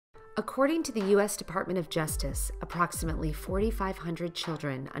According to the U.S. Department of Justice, approximately 4,500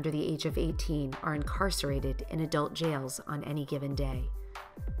 children under the age of 18 are incarcerated in adult jails on any given day.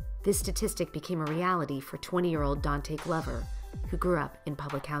 This statistic became a reality for 20-year-old Dante Glover, who grew up in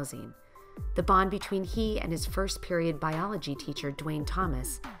public housing. The bond between he and his first-period biology teacher, Dwayne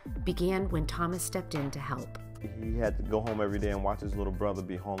Thomas, began when Thomas stepped in to help. He had to go home every day and watch his little brother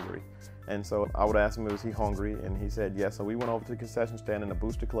be hungry. And so I would ask him, was he hungry? And he said yes. So we went over to the concession stand and the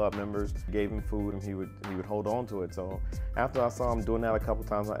Booster Club members gave him food and he would hold on to it. So after I saw him doing that a couple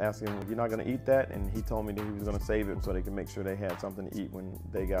times, I asked him, you're not gonna eat that? And he told me that he was gonna save it so they could make sure they had something to eat when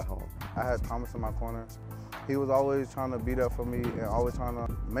they got home. I had Thomas in my corner. He was always trying to be there for me and always trying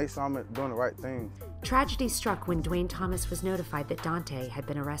to make sure I'm doing the right thing. Tragedy struck when Dwayne Thomas was notified that Dante had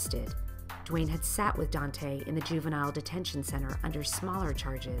been arrested. Dwayne had sat with Dante in the juvenile detention center under smaller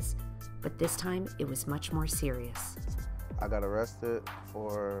charges, but this time it was much more serious. I got arrested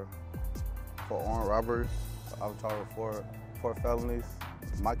for armed robbery. I was charged with four felonies.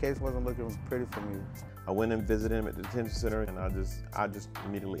 My case wasn't looking pretty for me. I went and visited him at the detention center and I just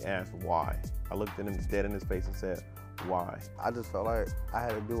immediately asked why. I looked at him dead in his face and said, why? I just felt like I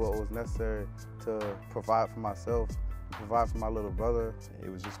had to do what was necessary to provide for myself, provide for my little brother. It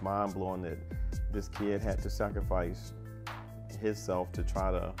was just mind-blowing that this kid had to sacrifice himself to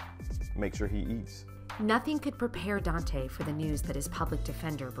try to make sure he eats. Nothing could prepare Dante for the news that his public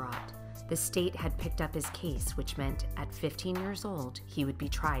defender brought. The state had picked up his case, which meant at 15 years old, he would be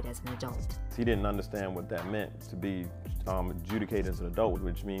tried as an adult. He didn't understand what that meant, to be adjudicated as an adult,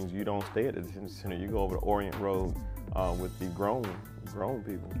 which means you don't stay at the detention center. You go over to Orient Road with the grown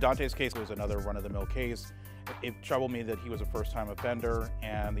people. Dante's case was another run-of-the-mill case. It troubled me that he was a first-time offender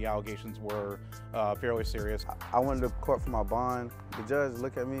and the allegations were fairly serious. I went to court for my bond. The judge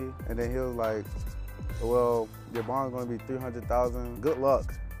looked at me and then he was like, well, your bond's gonna be $300,000. Good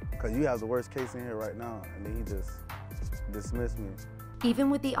luck, because you have the worst case in here right now. And then he just dismissed me.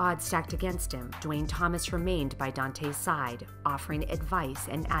 Even with the odds stacked against him, Dwayne Thomas remained by Dante's side, offering advice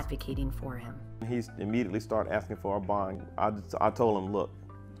and advocating for him. He immediately started asking for a bond. I told him, look,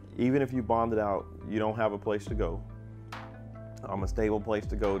 even if you bonded out, you don't have a place to go. A stable place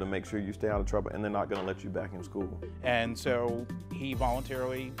to go to make sure you stay out of trouble, and they're not going to let you back in school. And so he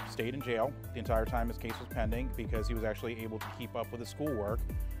voluntarily stayed in jail the entire time his case was pending because he was actually able to keep up with his schoolwork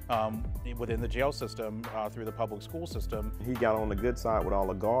within the jail system through the public school system. He got on the good side with all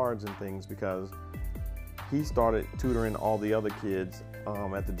the guards and things because he started tutoring all the other kids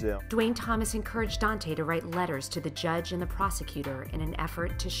at the jail. Dwayne Thomas encouraged Dante to write letters to the judge and the prosecutor in an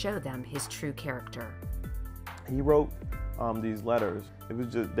effort to show them his true character. He wrote these letters.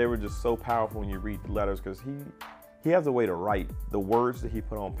 They were just so powerful when you read the letters because he has a way to write. The words that he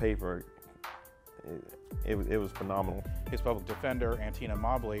put on paper, it was phenomenal. His public defender, Antina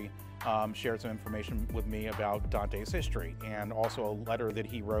Mobley, shared some information with me about Dante's history and also a letter that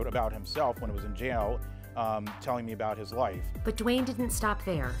he wrote about himself when he was in jail, telling me about his life. But Dwayne didn't stop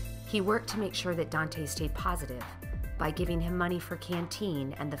there. He worked to make sure that Dante stayed positive. By giving him money for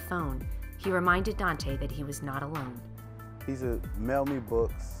canteen and the phone, he reminded Dante that he was not alone. He said, mail me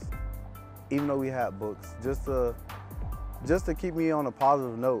books, even though we had books, just to keep me on a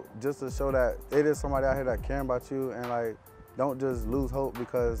positive note, just to show that it is somebody out here that cares about you and like, don't just lose hope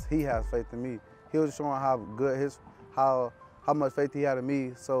because he has faith in me. He was showing how good how much faith he had in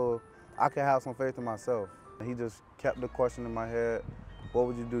me so I could have some faith in myself. He just kept the question in my head, what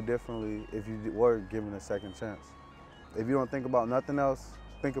would you do differently if you were given a second chance? If you don't think about nothing else,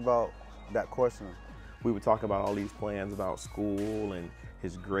 think about that question. We would talk about all these plans about school and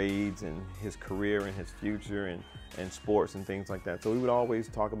his grades and his career and his future and sports and things like that. So we would always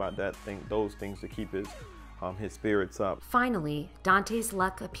talk about those things to keep his spirits up. Finally, Dante's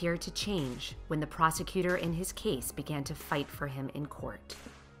luck appeared to change when the prosecutor in his case began to fight for him in court.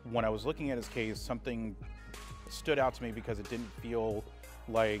 When I was looking at his case, something stood out to me because it didn't feel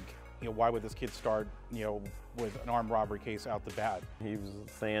like, why would this kid start, with an armed robbery case out the bat? He was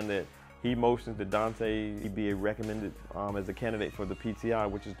saying that he motioned that Dante be recommended as a candidate for the PTI,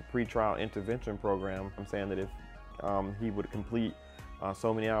 which is the pretrial intervention program. I'm saying that if he would complete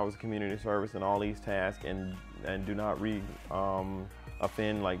so many hours of community service and all these tasks and do not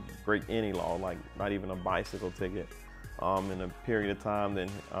offend, like break any law, like not even a bicycle ticket, in a period of time, then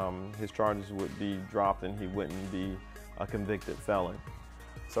his charges would be dropped and he wouldn't be a convicted felon.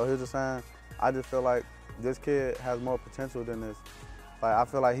 So he was just saying, I just feel like this kid has more potential than this. Like, I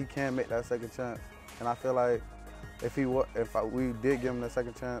feel like he can make that second chance. And I feel like if we did give him the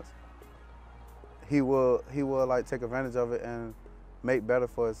second chance, he will like take advantage of it and make better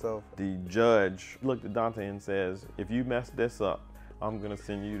for himself. The judge looked at Dante and says, if you mess this up, I'm going to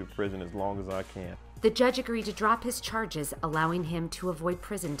send you to prison as long as I can. The judge agreed to drop his charges, allowing him to avoid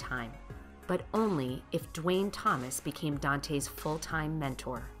prison time, but only if Dwayne Thomas became Dante's full-time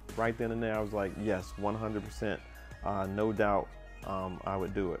mentor. Right then and there, I was like, yes, 100%, no doubt I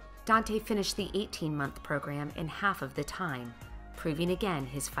would do it. Dante finished the 18-month program in half of the time, proving again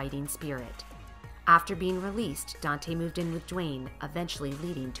his fighting spirit. After being released, Dante moved in with Dwayne, eventually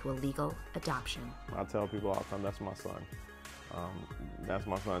leading to a legal adoption. I tell people all the time, that's my son. That's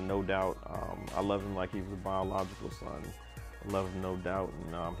my son, no doubt. I love him like he was a biological son. I love him, no doubt,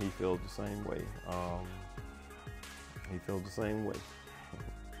 and he feels the same way. He feels the same way.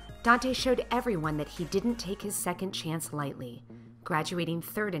 Dante showed everyone that he didn't take his second chance lightly, graduating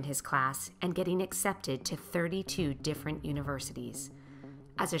third in his class and getting accepted to 32 different universities.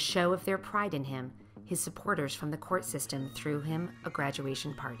 As a show of their pride in him, his supporters from the court system threw him a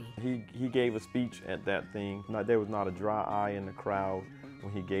graduation party. He gave a speech at that thing. There was not a dry eye in the crowd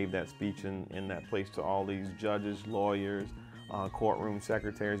when he gave that speech in that place to all these judges, lawyers, courtroom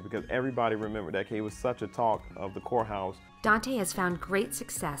secretaries, because everybody remembered that. It was such a talk of the courthouse. Dante has found great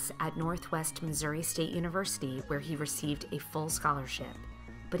success at Northwest Missouri State University, where he received a full scholarship,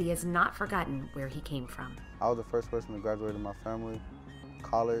 but he has not forgotten where he came from. I was the first person to graduate in my family,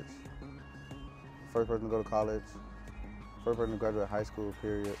 college, first person to go to college, first person to graduate high school,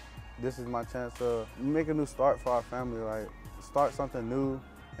 period. This is my chance to make a new start for our family, like start something new,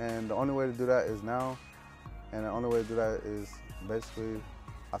 and the only way to do that is now, and the only way to do that is basically,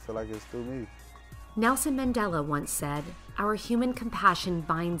 I feel like it's through me. Nelson Mandela once said, "Our human compassion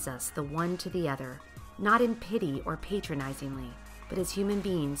binds us the one to the other, not in pity or patronizingly, but as human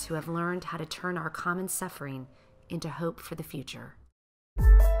beings who have learned how to turn our common suffering into hope for the future."